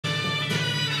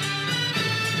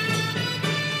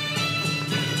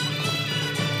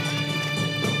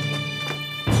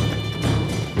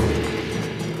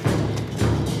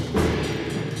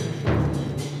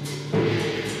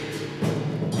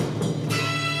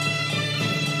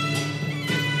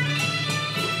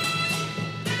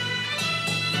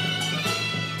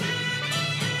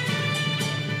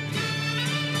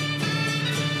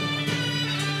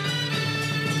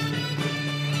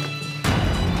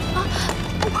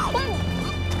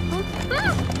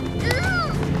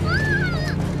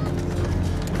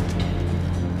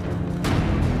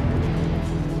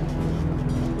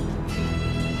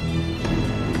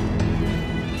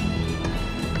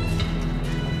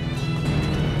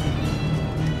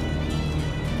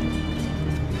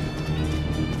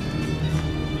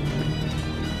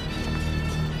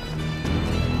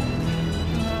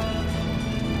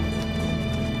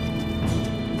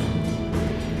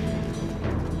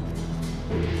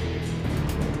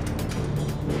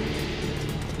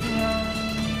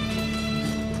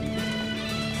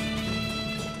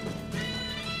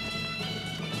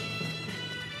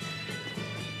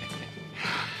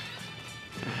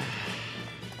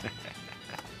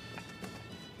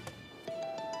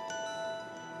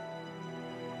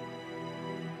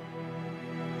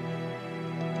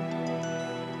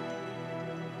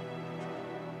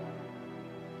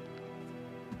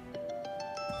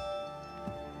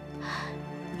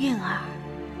韵儿，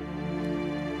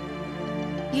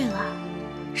韵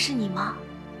儿，是你吗？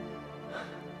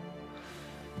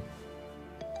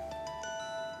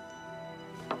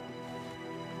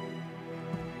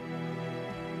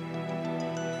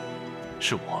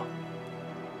是我。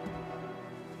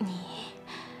你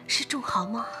是仲豪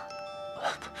吗？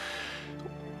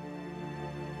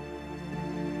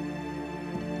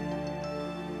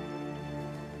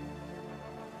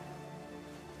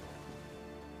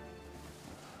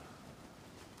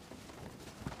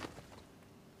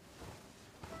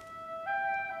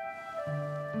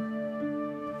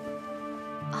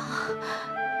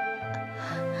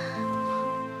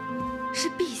是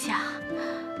陛下。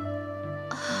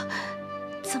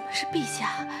怎么是陛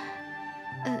下？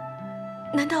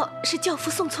难道是轿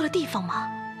夫送错了地方吗？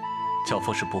轿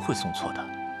夫是不会送错的。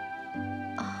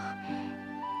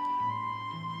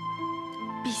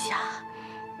陛下，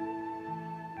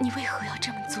你为何要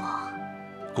这么做？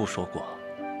姑说过，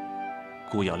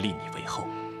姑要立你为后。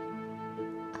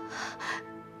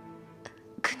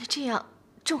可你这样，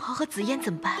仲豪和紫嫣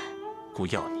怎么办？姑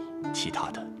要你，其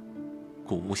他的，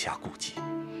姑无暇顾及。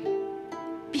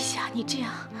陛下，你这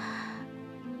样，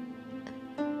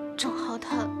仲豪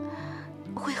他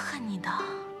会恨你的。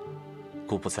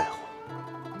姑不在乎，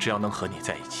只要能和你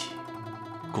在一起，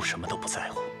姑什么都不在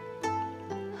乎。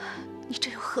你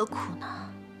这又何苦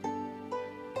呢？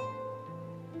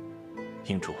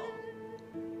英珠，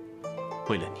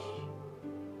为了你，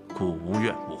姑无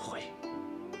怨无悔。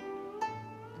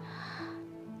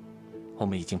我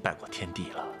们已经拜过天地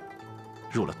了，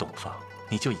入了洞房，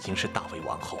你就已经是大魏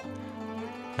王后，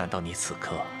难道你此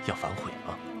刻要反悔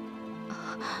吗？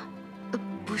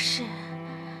不是，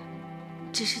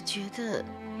只是觉得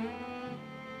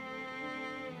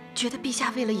陛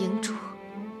下为了银珠，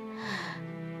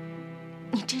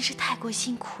你真是太过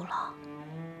辛苦了。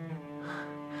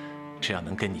只要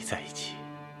能跟你在一起，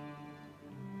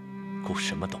姑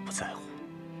什么都不在乎。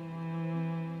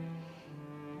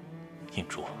英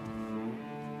珠，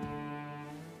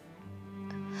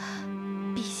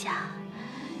陛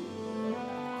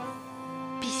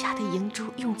下的银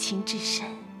珠用情至深，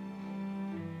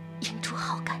银珠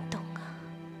好感动啊。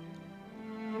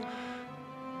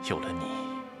有了你，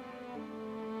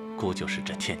姑就是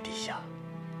这天底下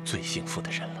最幸福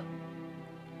的人了。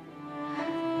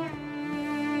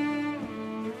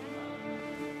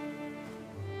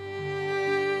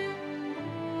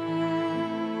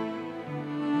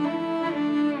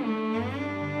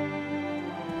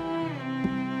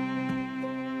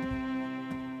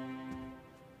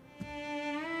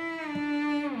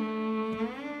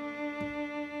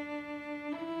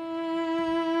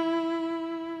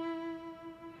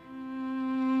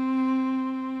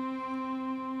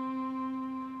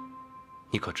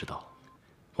你可知道，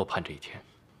我盼这一天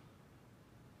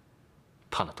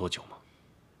盼了多久吗？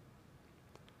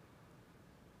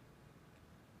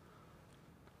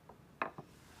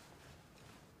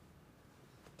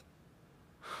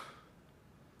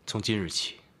从今日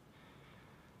起，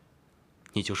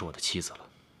你就是我的妻子了。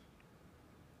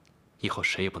以后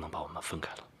谁也不能把我们分开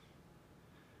了。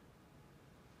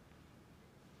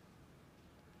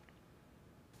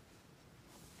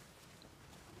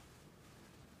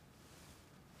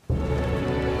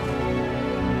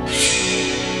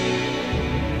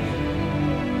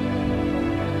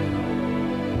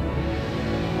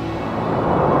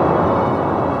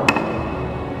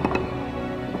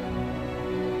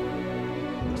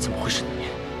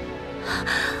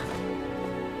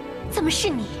怎么是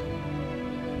你？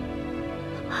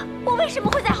我为什么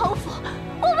会在侯府？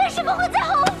我为什么会在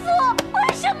侯府？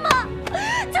为什么？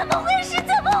怎么回事？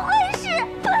怎么回事？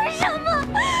为什么？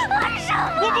为什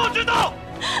么？我不知道。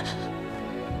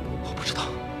我不知道。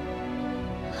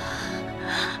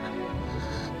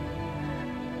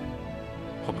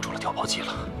我们中了调包计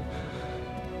了。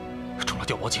中了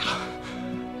调包计了。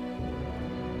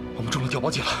我们中了调包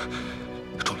计了。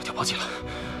中了调包计了。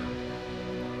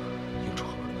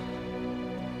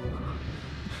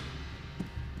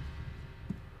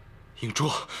英珠，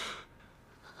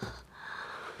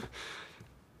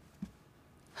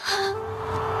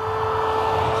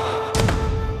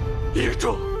英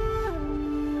珠，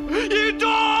英珠！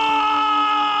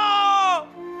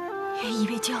原以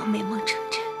为就要美梦成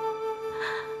真，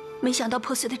没想到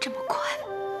破碎的这么快。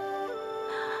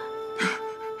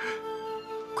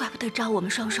怪不得招我们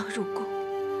双双入宫，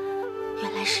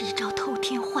原来是一招偷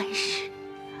天换日。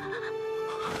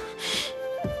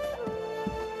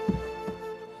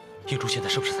英珠现在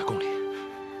是不是在宫里？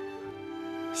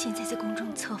现在在宫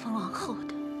中册封王后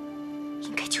的，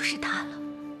应该就是她了。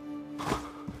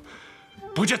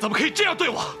不见怎么可以这样对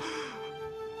我？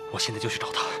我现在就去找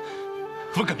她，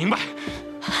问个明白。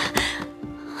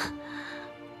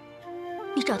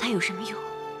你找他有什么用？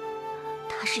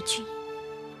他是君，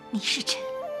你是臣，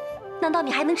难道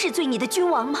你还能治罪你的君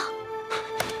王吗？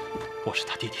我是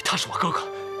他弟弟，他是我哥哥，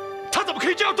他怎么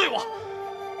可以这样对我？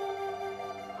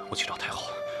我去找太后，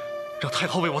让太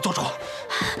后为我做主。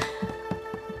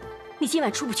你今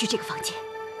晚出不去这个房间。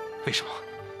为什么？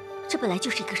这本来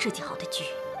就是一个设计好的局。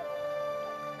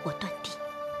我断定，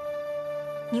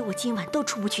你我今晚都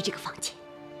出不去这个房间。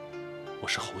我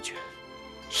是侯爵，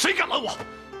谁敢拦我？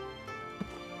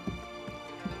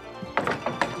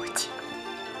伯姐，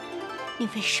你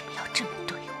为什么要这么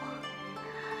对我？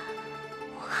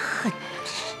我恨你！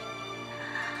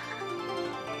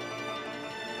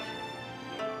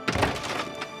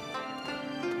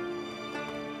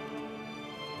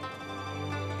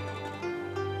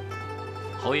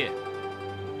侯爷，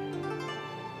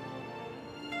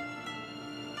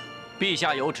陛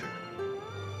下有旨，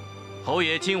侯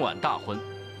爷今晚大婚，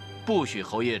不许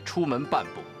侯爷出门半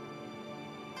步。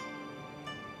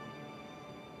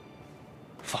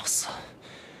放肆！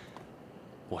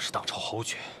我是当朝侯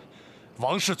爵，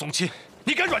王室宗亲，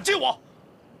你敢软禁我？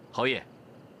侯爷，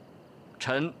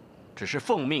臣只是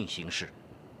奉命行事。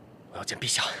我要见陛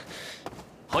下。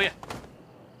侯爷，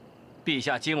陛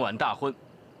下今晚大婚，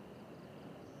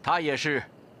他也是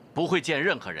不会见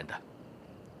任何人的。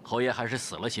侯爷还是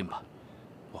死了心吧。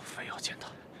我非要见他，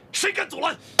谁敢阻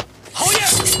拦？侯爷，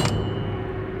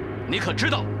你可知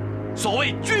道，所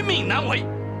谓君命难违，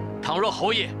倘若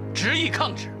侯爷执意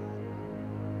抗旨，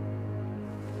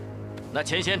那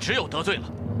前贤只有得罪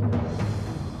了。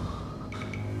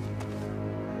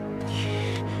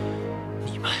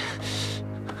你们，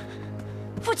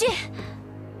夫君。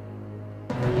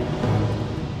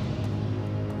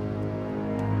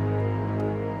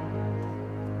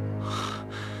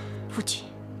夫君，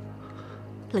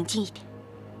冷静一点。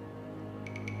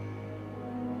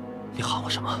你喊我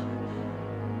什么？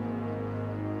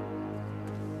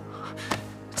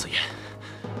紫嫣，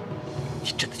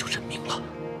你真的就认命了？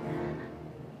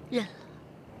认了，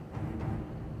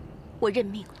我认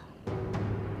命了。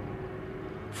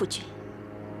夫君，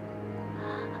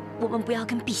我们不要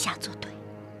跟陛下作对，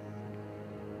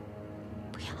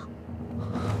不要。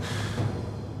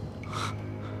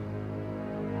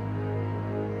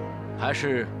还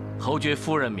是侯爵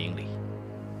夫人明理。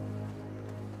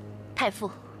太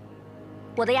傅，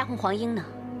我的丫鬟黄英呢？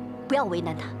不要为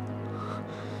难她。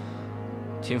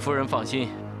请夫人放心，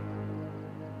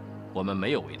我们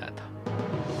没有为难她。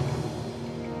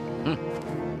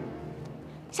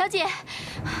小姐，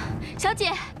小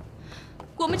姐，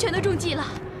我们全都中计了。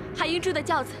海英住的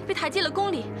轿子被抬进了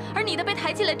宫里，而你的被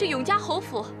抬进了这永嘉侯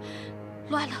府，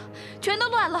乱了，全都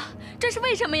乱了，这是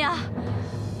为什么呀？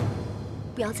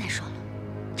不要再说了，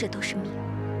这都是命。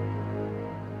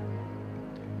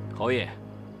侯爷，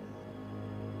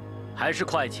还是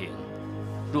快请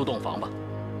入洞房吧。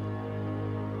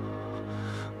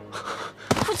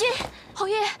夫君，侯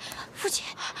爷，夫君，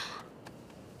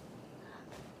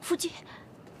夫君。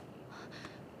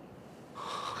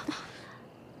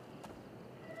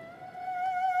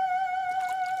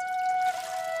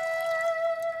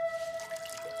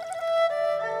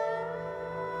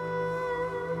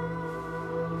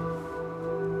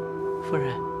夫人，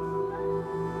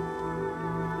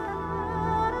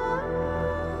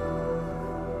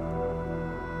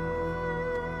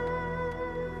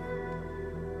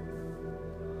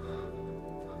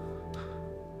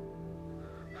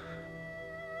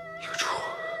英珠，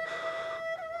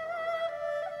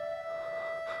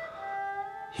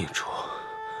英珠，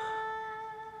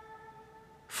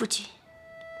夫君，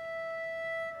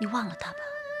你忘了她吧，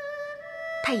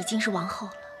她已经是王后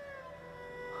了。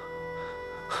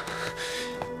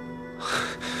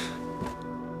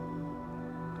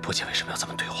伯姐为什么要这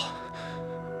么对我？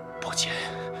伯姐，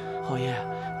侯爷，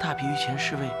大批御前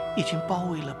侍卫已经包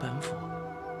围了本府。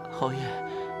侯爷，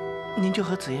您就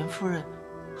和紫嫣夫人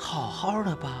好好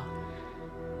的吧。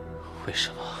为什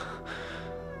么？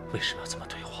为什么要这么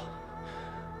对我？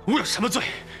我有什么罪？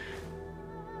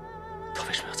他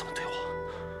为什么要这么对我？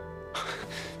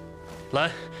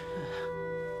兰，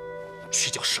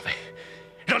去叫侍卫，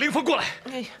让凌风过来。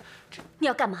你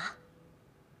要干嘛？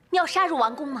你要杀入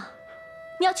王宫吗？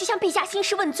你要去向陛下兴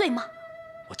师问罪吗？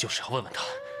我就是要问问他，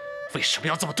为什么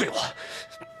要这么对我？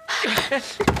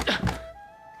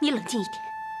你冷静一点。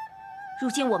如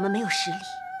今我们没有实力，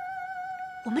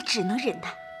我们只能忍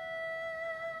耐。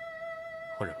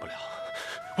我忍不了，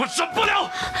我忍不了！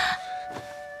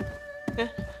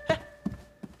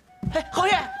侯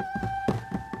爷，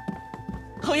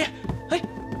侯爷，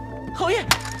侯爷，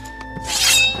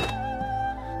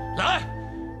来，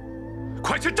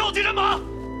快去召集人马！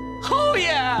侯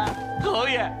爷，侯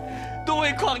爷，多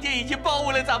位匡家已经包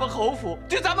围了咱们侯府，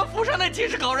对咱们府上的几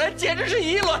十口人简直是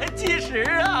以卵击石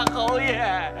啊！侯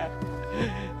爷，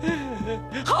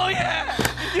侯爷，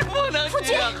你不能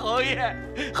这样，侯爷，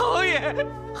侯爷，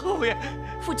侯爷，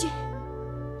夫君，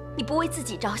你不为自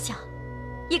己着想，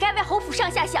也该为侯府上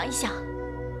下想一想。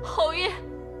侯爷，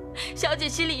小姐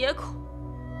心里也苦，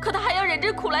可她还要忍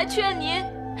着苦来劝您。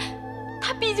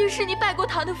她毕竟是你拜过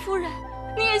堂的夫人，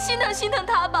你也心疼心疼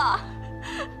她吧。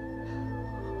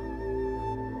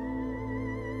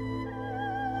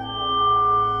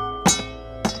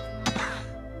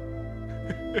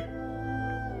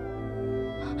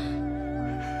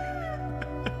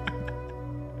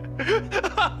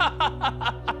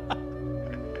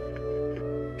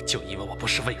就因为我不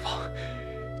是魏王，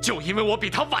就因为我比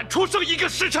他晚出生1个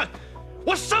时辰，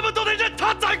我什么都得任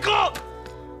他宰割。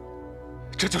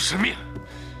这就是命，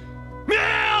命！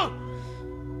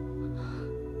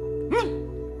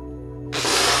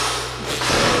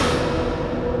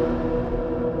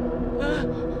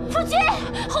夫君，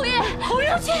侯爷，侯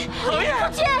爷，夫君，侯爷，夫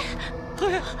君，侯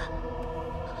爷，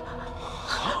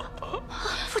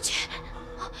夫君。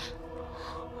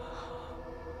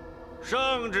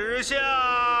圣旨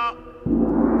下，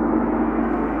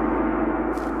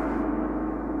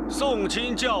送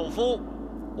亲轿夫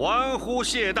玩忽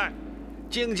懈怠，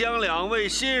竟将2位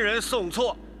新人送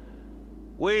错，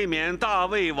为免大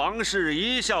魏王室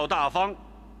贻笑大方，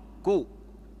故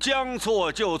将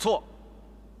错就错，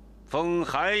封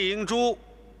韩银珠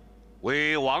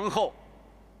为王后，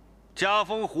加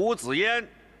封胡子嫣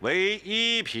为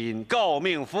1品诰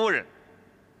命夫人，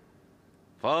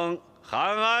封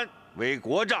韩安为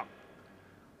国丈，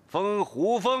封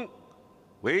胡风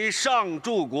为上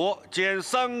柱国兼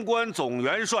3官总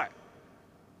元帅。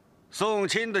送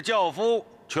亲的轿夫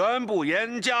全部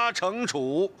严加惩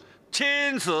处，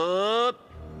钦此。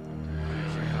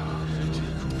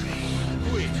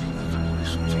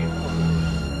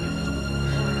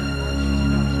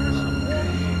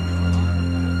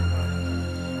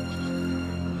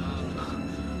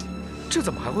这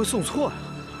怎么还会送错呀？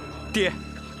爹，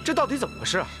这到底怎么回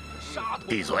事啊？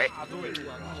闭嘴！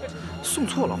送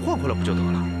错了换回来不就得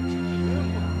了？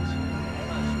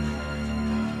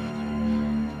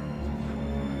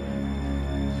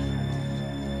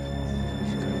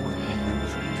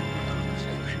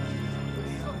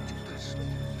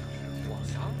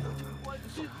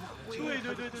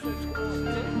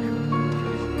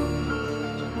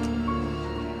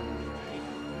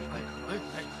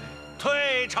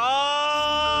退场。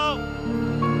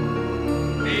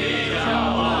陛下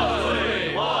万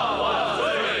岁！万岁！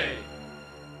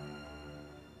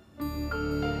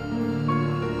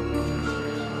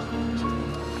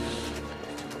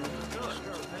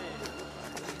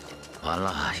完了，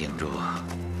英珠，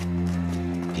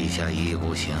陛下一意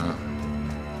孤行，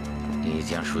你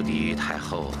将树敌于太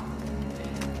后，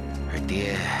而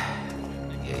爹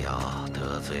也要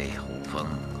得罪胡风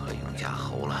和永嘉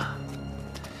侯了。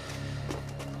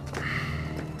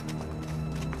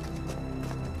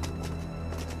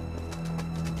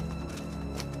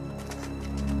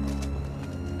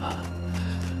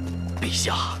陛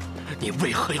下，你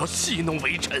为何要戏弄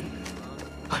微臣？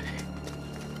哎，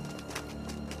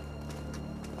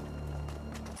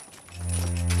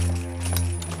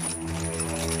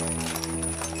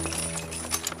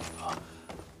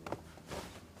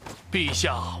陛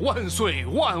下万岁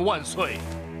万万岁！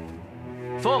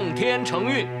奉天承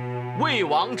运，魏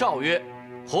王诏曰：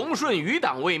洪顺余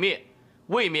党未灭，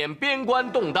为免边关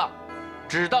动荡，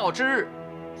只到之日，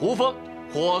胡风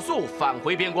火速返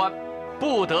回边关，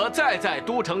不得再在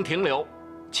都城停留。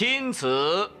钦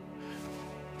此。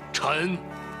臣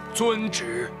遵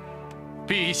旨。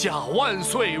陛下万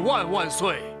岁万万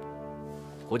岁！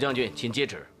胡将军，请接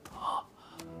旨。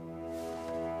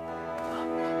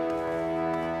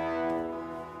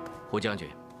胡将军，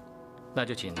那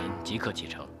就请您即刻启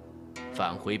程，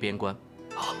返回边关。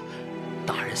啊，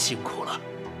大人辛苦了。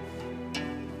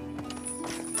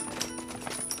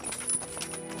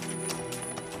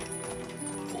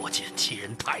我见欺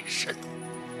人太甚。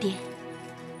爹，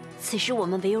此时我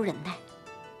们唯有忍耐，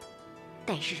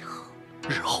待日后。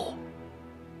日后，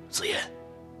子言，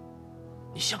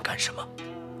你想干什么？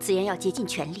子言要竭尽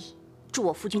全力助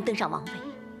我夫君登上王位，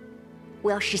我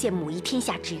要实现母仪天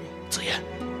下之愿。子言，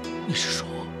你是说？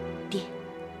爹，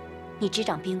你执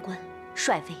掌边关，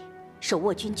帅位，手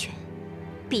握军权，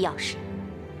必要时，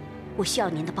我需要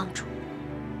您的帮助。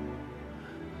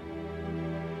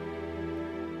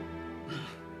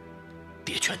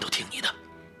爹全都听你的。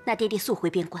那爹爹速回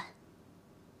边关，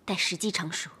待时机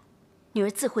成熟，女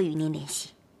儿自会与您联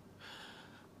系。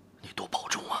你多保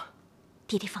重啊！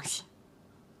爹爹放心。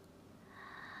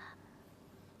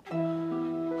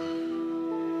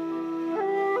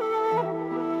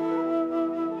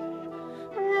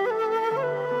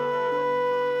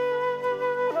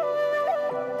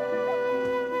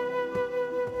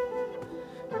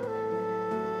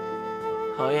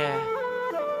侯爷，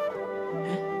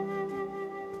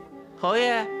侯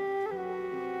爷，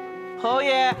侯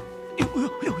爷，呦呦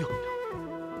呦呦！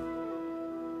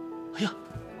哎呀，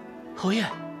侯爷，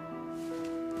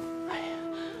哎呀，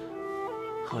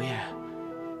侯爷，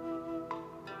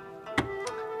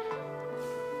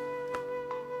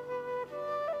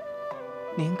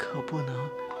您可不能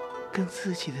跟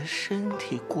自己的身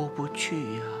体过不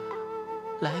去呀！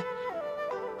来，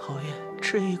侯爷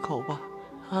吃一口吧，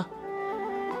啊！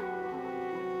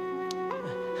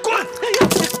 滚！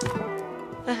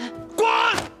哎呀！